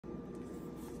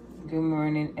Good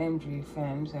morning, MG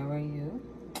fams. How are you?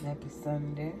 Happy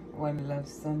Sunday. One Love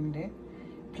Sunday.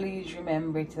 Please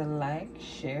remember to like,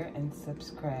 share, and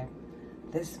subscribe.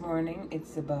 This morning,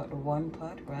 it's about the one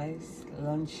pot rice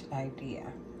lunch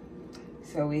idea.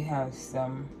 So we have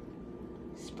some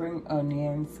spring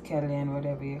onions, scallion,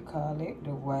 whatever you call it,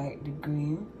 the white, the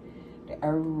green, the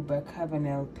Aruba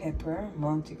Cubanelle pepper,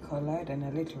 multicolored, and a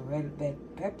little red bell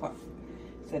pepper.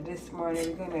 So this morning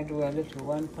we're gonna do a little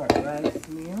one pot rice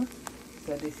meal.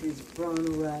 So this is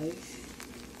brown rice,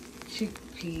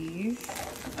 chickpeas,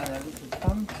 and a little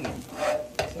pumpkin.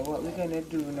 So what we're gonna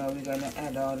do now, we're gonna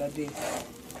add all of this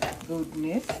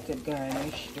goodness to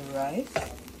garnish the rice.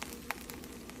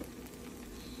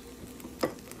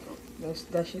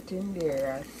 Just dash it in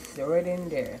there, throw it in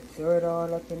there, throw it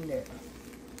all up in there.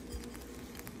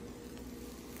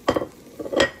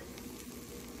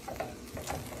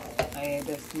 I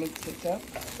just mix it up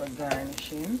for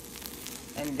garnishing,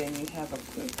 and then you have a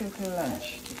quick little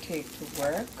lunch to take to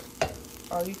work,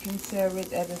 or you can serve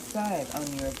it at the side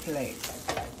on your plate,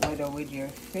 whether with your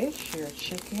fish, your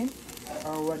chicken,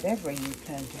 or whatever you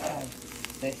plan to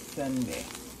have this Sunday.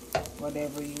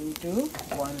 Whatever you do,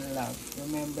 one love.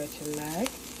 Remember to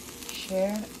like,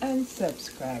 share, and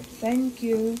subscribe. Thank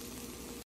you.